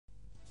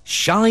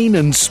Shine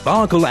and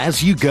sparkle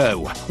as you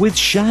go with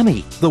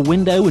Shammy, the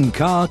window and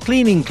car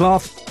cleaning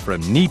cloth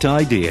from Neat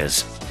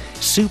Ideas.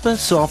 Super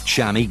soft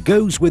chamois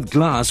goes with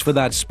glass for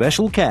that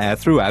special care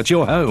throughout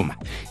your home,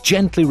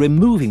 gently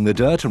removing the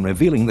dirt and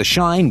revealing the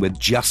shine with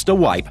just a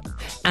wipe.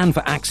 And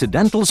for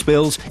accidental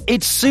spills,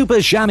 it's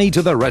Super Chamois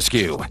to the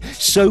rescue,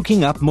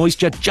 soaking up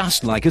moisture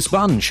just like a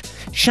sponge.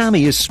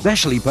 Chamois is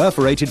specially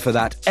perforated for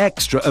that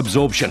extra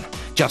absorption.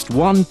 Just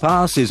one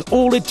pass is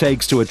all it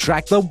takes to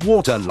attract the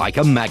water like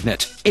a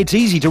magnet. It's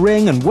easy to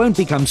wring and won't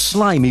become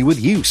slimy with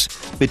use.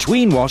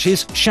 Between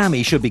washes,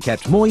 chamois should be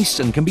kept moist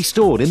and can be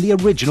stored in the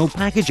original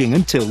packaging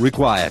until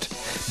required.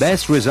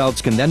 Best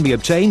results can then be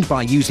obtained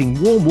by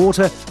using warm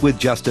water with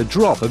just a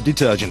drop of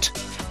detergent.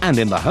 And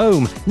in the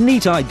home,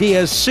 Neat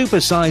Ideas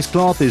super-sized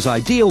cloth is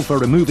ideal for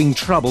removing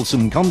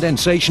troublesome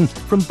condensation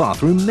from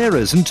bathroom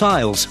mirrors and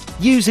tiles.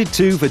 Use it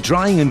too for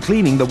drying and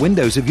cleaning the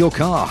windows of your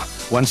car.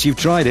 Once you've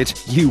tried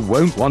it, you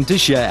won't want to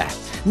share.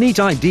 Neat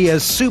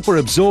Ideas super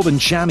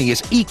absorbent chamois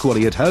is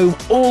equally at home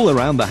all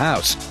around the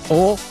house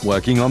or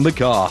working on the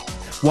car.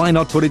 Why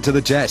not put it to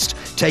the test?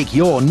 Take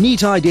your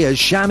Neat Ideas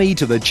chamois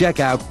to the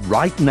checkout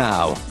right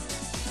now.